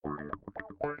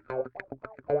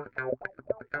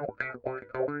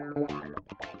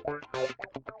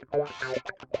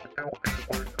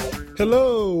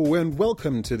Hello and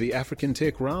welcome to the African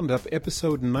Tech Roundup,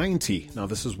 episode 90. Now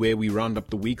this is where we round up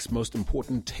the week's most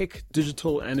important tech,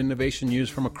 digital and innovation news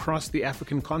from across the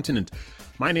African continent.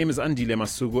 My name is Andile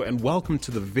Masugo and welcome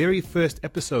to the very first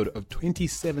episode of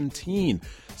 2017.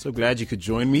 So glad you could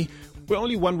join me. We're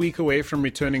only 1 week away from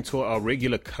returning to our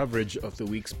regular coverage of the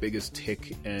week's biggest tech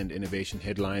and innovation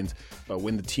headlines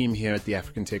when the team here at the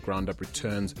African Tech Roundup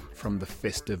returns from the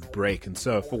festive break. And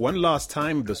so for one last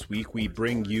time this week, we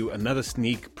bring you another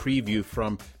sneak preview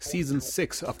from season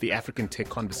 6 of the African Tech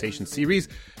Conversation series.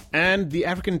 And the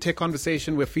African Tech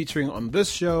Conversation we're featuring on this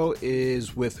show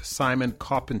is with Simon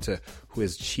Carpenter, who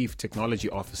is Chief Technology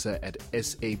Officer at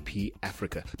SAP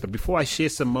Africa. But before I share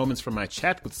some moments from my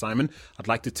chat with Simon, I'd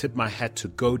like to tip my hat to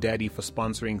GoDaddy for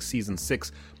sponsoring Season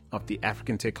 6 of the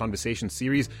African Tech Conversation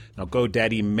series. Now,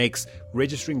 GoDaddy makes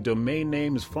registering domain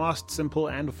names fast, simple,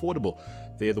 and affordable.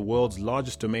 They're the world's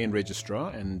largest domain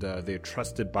registrar, and they're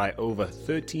trusted by over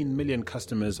 13 million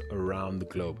customers around the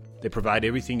globe. They provide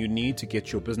everything you need to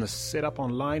get your business set up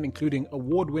online, including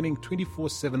award-winning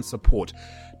 24/7 support.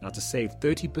 Now, to save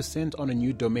 30% on a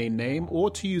new domain name or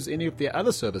to use any of their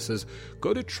other services,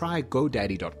 go to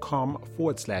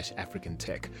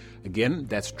trygodaddy.com/AfricanTech. Again,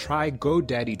 that's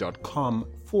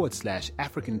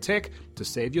trygodaddy.com/AfricanTech to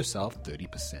save yourself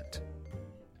 30%.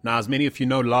 Now, as many of you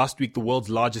know, last week, the world's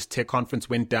largest tech conference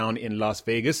went down in Las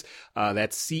Vegas.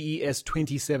 That's CES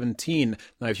 2017.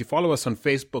 Now, if you follow us on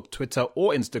Facebook, Twitter,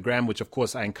 or Instagram, which of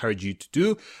course I encourage you to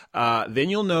do, then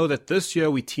you'll know that this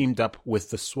year we teamed up with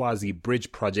the Swazi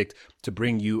Bridge Project to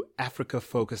bring you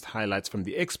Africa-focused highlights from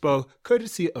the expo,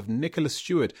 courtesy of Nicholas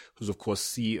Stewart, who's of course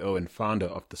CEO and founder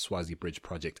of the Swazi Bridge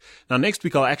Project. Now, next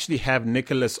week, I'll actually have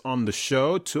Nicholas on the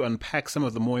show to unpack some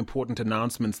of the more important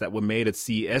announcements that were made at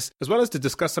CES, as well as to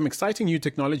discuss some exciting new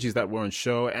technologies that were on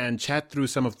show and chat through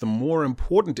some of the more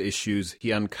important issues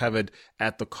he uncovered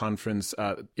at the conference,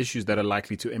 issues that are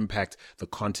likely to impact the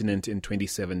continent in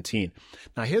 2017.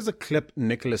 Now, here's a clip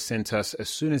Nicholas sent us as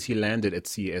soon as he landed at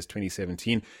CES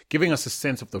 2017, giving us a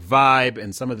sense of the vibe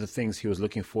and some of the things he was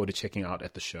looking forward to checking out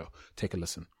at the show. Take a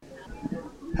listen.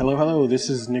 Hello. This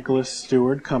is Nicholas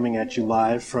Stewart coming at you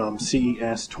live from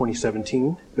CES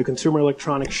 2017. The Consumer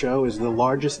Electronics Show is the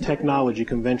largest technology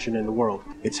convention in the world.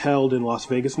 It's held in Las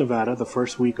Vegas, Nevada, the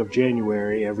first week of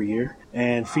January every year,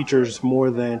 and features more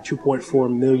than 2.4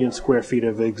 million square feet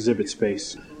of exhibit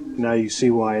space. Now you see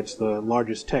why it's the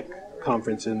largest tech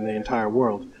conference in the entire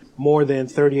world. More than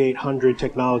 3,800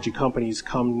 technology companies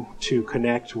come to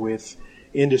connect with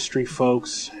industry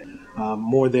folks.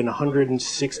 More than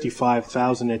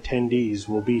 165,000 attendees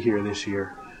will be here this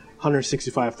year.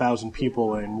 165,000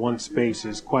 people in one space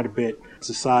is quite a bit. It's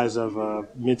the size of a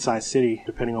mid-sized city,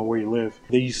 depending on where you live.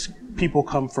 These people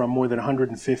come from more than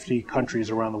 150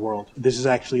 countries around the world. This is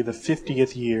actually the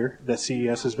 50th year that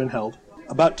CES has been held.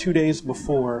 About 2 days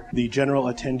before the general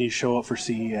attendees show up for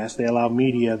CES, they allow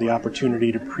media the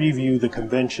opportunity to preview the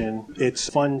convention. It's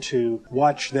fun to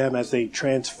watch them as they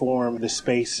transform the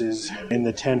spaces in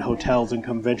the 10 hotels and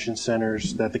convention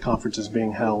centers that the conference is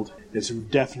being held. It's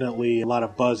definitely a lot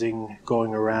of buzzing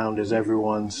going around as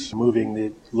everyone's moving.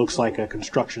 It looks like a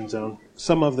construction zone.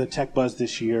 Some of the tech buzz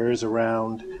this year is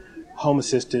around home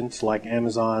assistants like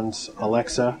Amazon's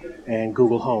Alexa and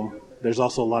Google Home. There's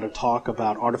also a lot of talk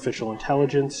about artificial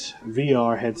intelligence,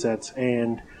 VR headsets,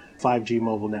 and 5G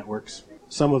mobile networks.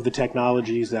 Some of the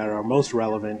technologies that are most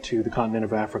relevant to the continent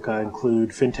of Africa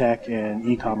include fintech and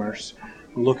e-commerce.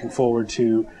 I'm looking forward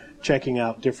to checking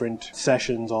out different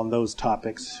sessions on those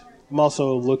topics. I'm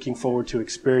also looking forward to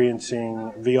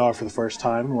experiencing VR for the first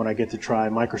time when I get to try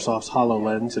Microsoft's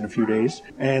HoloLens in a few days.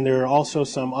 And there are also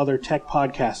some other tech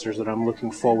podcasters that I'm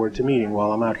looking forward to meeting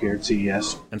while I'm out here at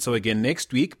CES. And so again,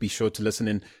 next week, be sure to listen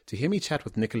in to hear me chat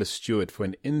with Nicholas Stewart for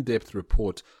an in-depth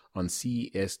report on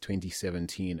CES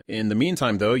 2017. In the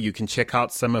meantime, though, you can check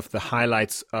out some of the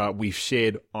highlights we've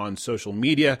shared on social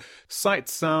media, sight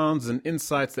sounds and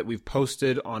insights that we've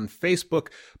posted on Facebook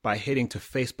by heading to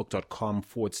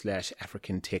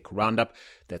facebook.com/African Tech Roundup.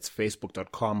 That's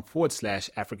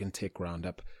facebook.com/African Tech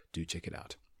Roundup. Do check it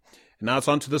out. And now it's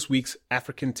on to this week's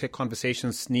African Tech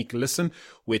Conversation Sneak Listen,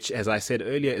 which, as I said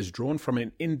earlier, is drawn from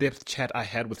an in-depth chat I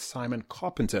had with Simon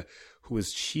Carpenter, who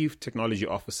is Chief Technology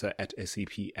Officer at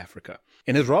SAP Africa.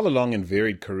 In his rather long and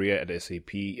varied career at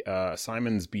SAP,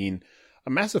 Simon's been a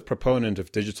massive proponent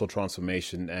of digital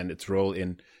transformation and its role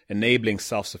in enabling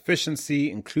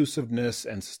self-sufficiency, inclusiveness,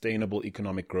 and sustainable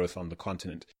economic growth on the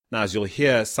continent. Now, as you'll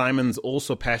hear, Simon's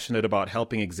also passionate about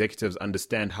helping executives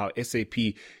understand how SAP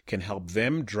can help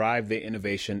them drive their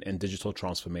innovation and digital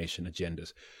transformation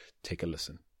agendas. Take a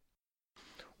listen.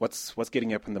 What's getting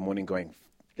you up in the morning going,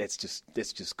 let's just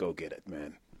go get it,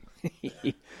 man?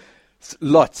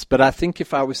 Lots, but I think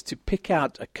if I was to pick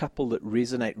out a couple that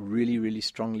resonate really, really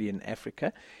strongly in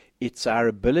Africa, it's our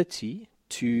ability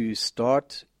to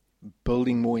start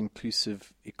building more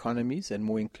inclusive economies and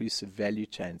more inclusive value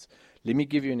chains. Let me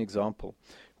give you an example.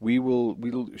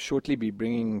 We'll shortly be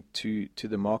bringing to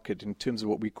the market, in terms of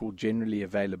what we call general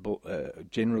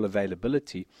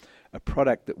availability, a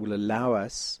product that will allow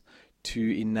us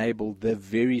to enable the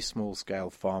very small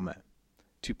scale farmer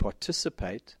to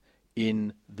participate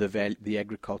in the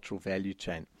agricultural value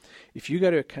chain. If you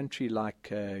go to a country like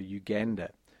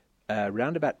Uganda,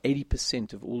 around about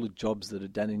 80% of all the jobs that are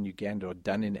done in Uganda are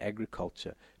done in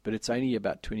agriculture, but it's only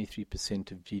about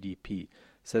 23% of GDP.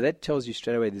 So that tells you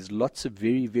straight away there's lots of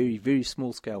very, very, very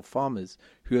small-scale farmers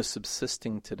who are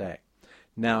subsisting today.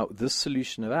 Now, this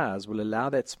solution of ours will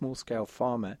allow that small-scale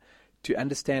farmer to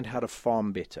understand how to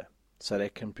farm better so they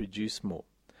can produce more.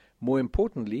 More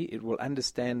importantly, it'll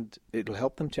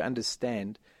help them to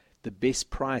understand the best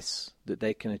price that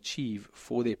they can achieve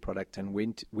for their product and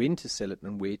when to sell it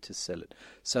and where to sell it.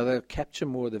 So they'll capture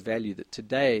more of the value that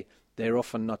today they're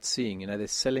often not seeing. They're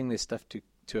selling their stuff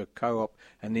to a co-op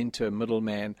and then to a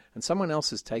middleman, and someone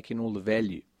else is taking all the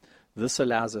value. This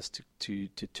allows us to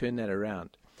turn that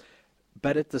around.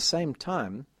 But at the same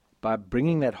time, by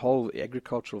bringing that whole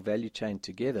agricultural value chain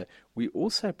together, we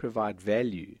also provide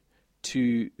value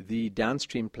to the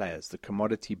downstream players, the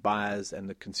commodity buyers and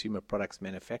the consumer products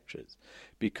manufacturers.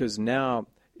 Because now,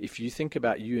 if you think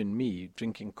about you and me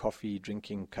drinking coffee,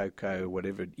 drinking cocoa,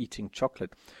 whatever, eating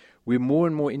chocolate, we're more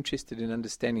and more interested in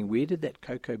understanding, where did that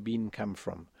cocoa bean come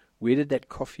from? Where did that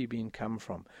coffee bean come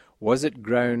from? Was it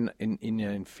grown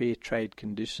in fair trade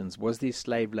conditions? Was there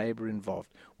slave labor involved?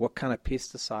 What kind of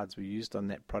pesticides were used on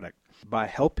that product? By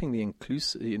helping the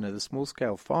the small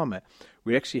scale farmer,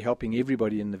 we're actually helping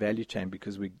everybody in the value chain,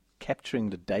 because we're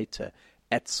capturing the data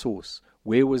at source.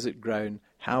 Where was it grown?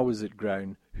 How was it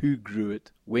grown? Who grew it?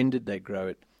 When did they grow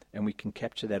it? And we can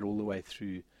capture that all the way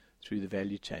through the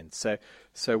value chain.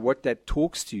 So what that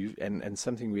talks to you, and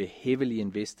something we're heavily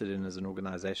invested in as an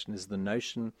organization, is the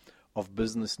notion of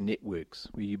business networks,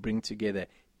 where you bring together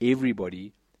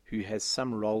everybody who has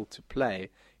some role to play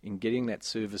in getting that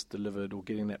service delivered or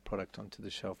getting that product onto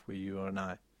the shelf where you and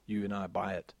I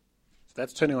buy it. So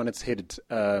that's turning on its head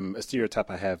a stereotype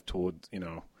I have toward,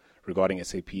 regarding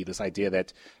SAP, this idea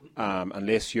that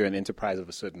unless you're an enterprise of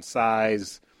a certain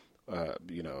size,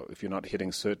 if you're not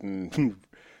hitting certain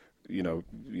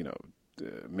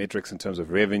metrics in terms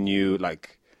of revenue,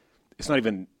 like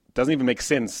doesn't even make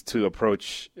sense to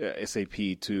approach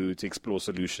SAP to explore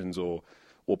solutions or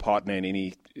partner in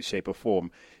any shape or form.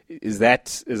 Is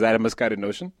that a misguided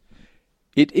notion?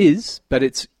 It is, but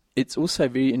it's also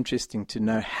very interesting to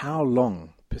know how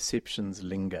long perceptions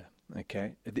linger.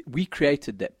 Okay, we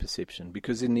created that perception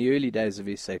because in the early days of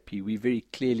SAP, we very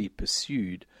clearly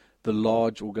pursued the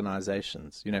large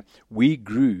organizations. We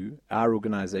grew our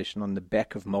organization on the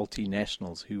back of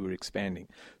multinationals who were expanding.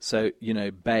 So,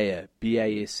 Bayer,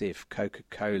 BASF,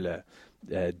 Coca-Cola,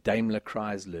 Daimler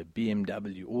Chrysler,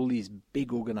 BMW, all these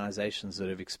big organizations that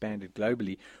have expanded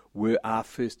globally were our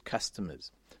first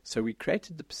customers. So we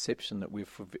created the perception that we're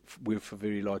for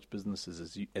very large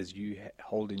businesses, as you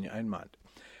hold in your own mind.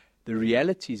 The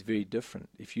reality is very different.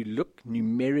 If you look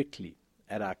numerically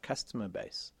at our customer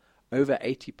base, over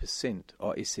 80%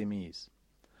 are SMEs.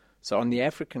 So on the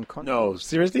African continent... No,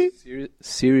 seriously?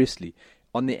 Seriously.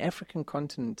 On the African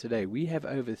continent today, we have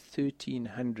over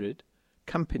 1,300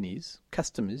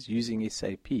 customers using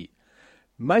SAP.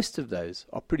 Most of those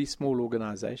are pretty small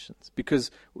organizations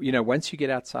because, once you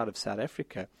get outside of South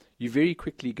Africa, you very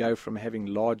quickly go from having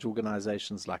large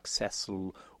organizations like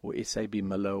Sasol or SAB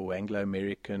Miller or Anglo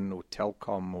American or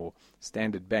Telkom or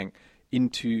Standard Bank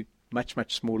into much,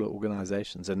 much smaller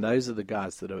organizations. And those are the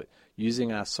guys that are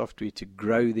using our software to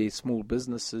grow their small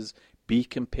businesses, be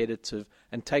competitive,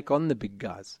 and take on the big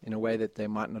guys in a way that they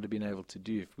might not have been able to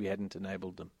do if we hadn't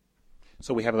enabled them.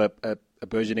 So we have a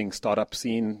burgeoning startup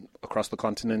scene across the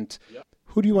continent. Yep.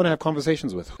 Who do you want to have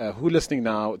conversations with? Who listening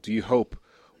now do you hope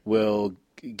will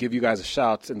give you guys a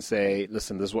shout and say,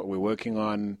 listen, this is what we're working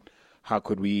on. How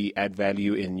could we add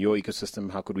value in your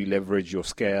ecosystem? How could we leverage your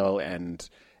scale and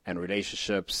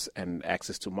relationships and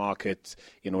access to market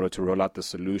in order to roll out the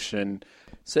solution?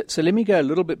 So let me go a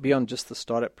little bit beyond just the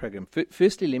startup program.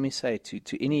 Firstly, let me say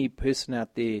to any person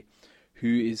out there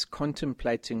who is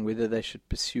contemplating whether they should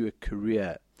pursue a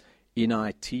career in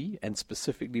IT and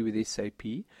specifically with SAP,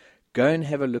 go and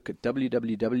have a look at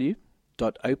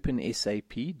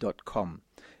www.opensap.com.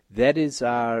 That is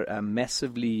our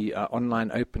massively online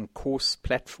open course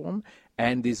platform,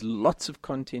 and there's lots of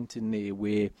content in there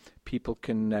where people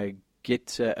can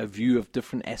get a view of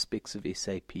different aspects of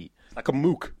SAP. Like a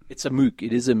MOOC. It's a MOOC.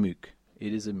 It is a MOOC.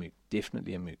 It is a MOOC.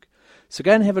 Definitely a MOOC. So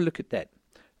go and have a look at that.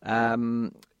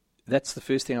 That's the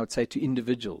first thing I would say to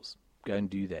individuals. Go and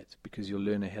do that because you'll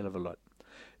learn a hell of a lot.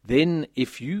 Then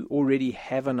if you already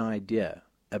have an idea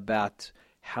about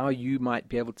how you might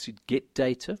be able to get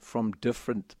data from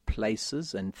different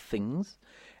places and things,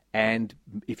 and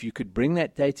if you could bring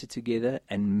that data together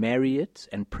and marry it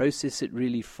and process it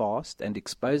really fast and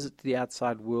expose it to the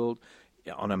outside world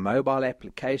on a mobile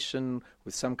application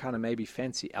with some kind of maybe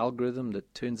fancy algorithm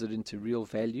that turns it into real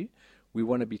value, we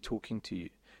want to be talking to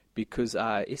you, because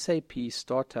our SAP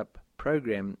startup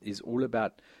program is all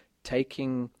about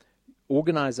taking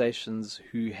organizations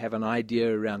who have an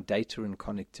idea around data and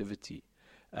connectivity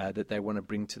that they want to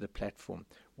bring to the platform.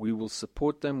 We will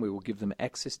support them. We will give them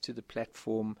access to the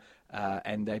platform,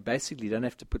 and they basically don't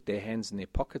have to put their hands in their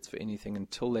pockets for anything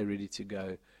until they're ready to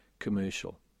go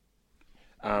commercial.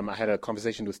 I had a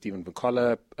conversation with Stephen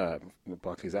Bukola,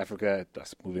 Barclays Africa,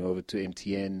 that's moving over to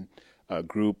MTN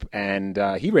Group, and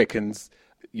he reckons,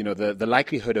 the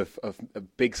likelihood of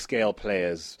big scale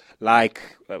players like,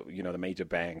 the major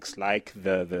banks, like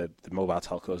the mobile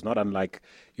telcos, not unlike,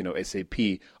 SAP,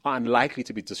 are unlikely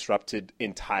to be disrupted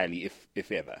entirely,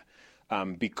 if ever,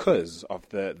 because of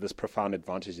this profound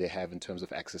advantage they have in terms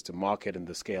of access to market and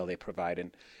the scale they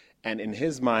provide. And in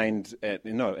his mind, and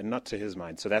not to his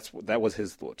mind. So that was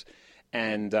his thought.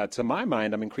 And to my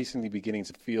mind, I'm increasingly beginning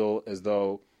to feel as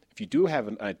though if you do have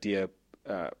an idea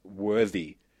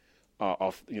worthy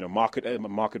of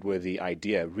market-worthy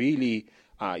idea, really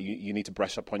you need to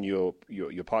brush up on your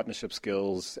partnership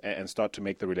skills and start to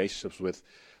make the relationships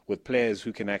with players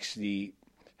who can actually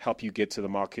help you get to the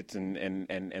market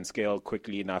and scale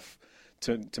quickly enough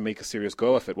to make a serious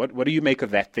go of it. What do you make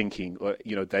of that thinking, or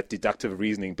that deductive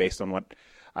reasoning based on what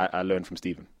I learned from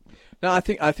Stephen? No, I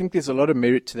think there's a lot of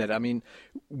merit to that. I mean,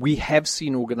 we have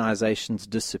seen organizations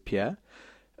disappear.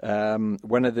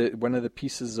 One of the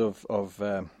pieces of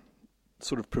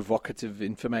sort of provocative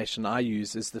information I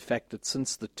use is the fact that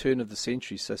since the turn of the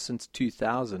century, so since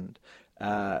 2000,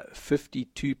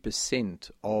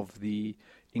 52% of the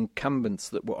incumbents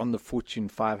that were on the Fortune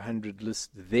 500 list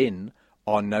then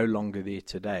are no longer there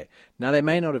today. Now, they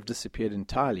may not have disappeared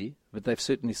entirely, but they've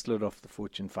certainly slid off the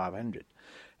Fortune 500.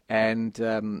 And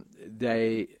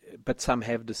but some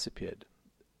have disappeared.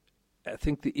 I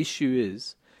think the issue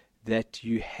is that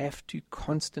you have to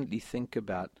constantly think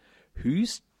about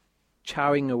who's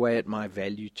chowing away at my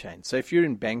value chain. So if you're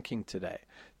in banking today,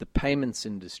 the payments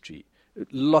industry,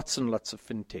 lots and lots of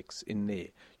fintechs in there.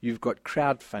 You've got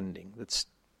crowdfunding that's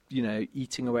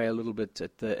eating away a little bit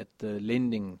at the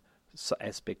lending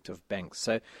aspect of banks.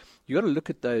 So you got to look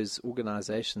at those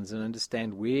organizations and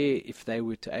understand where, if they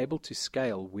were to able to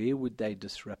scale, where would they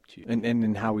disrupt you,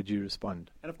 and how would you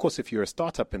respond? And of course, if you're a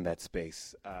startup in that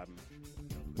space,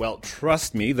 well,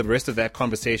 trust me, the rest of that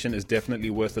conversation is definitely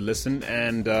worth a listen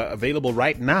and available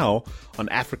right now on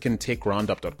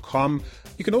AfricanTechRoundup.com.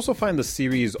 You can also find the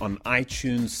series on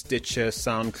iTunes, Stitcher,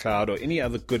 SoundCloud, or any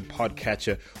other good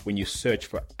podcatcher when you search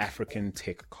for African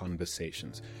Tech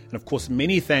Conversations. And of course,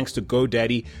 many thanks to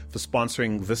GoDaddy for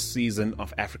sponsoring this season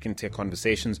of African Tech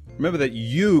Conversations. Remember that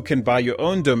you can buy your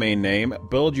own domain name,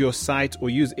 build your site, or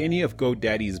use any of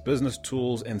GoDaddy's business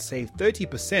tools and save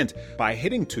 30% by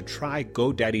heading to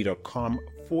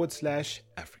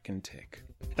trygodaddy.com/African Tech.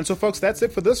 And so, folks, that's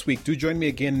it for this week. Do join me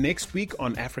again next week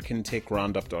on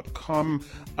AfricanTechRoundup.com.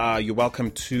 You're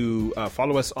welcome to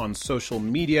follow us on social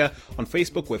media. On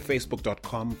Facebook, we're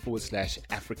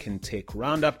facebook.com/African Tech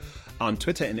Roundup. On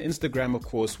Twitter and Instagram, of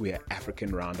course, we're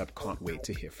African Roundup. Can't wait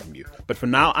to hear from you. But for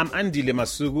now, I'm Andile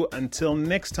Masuku. Until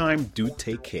next time, do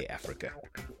take care, Africa.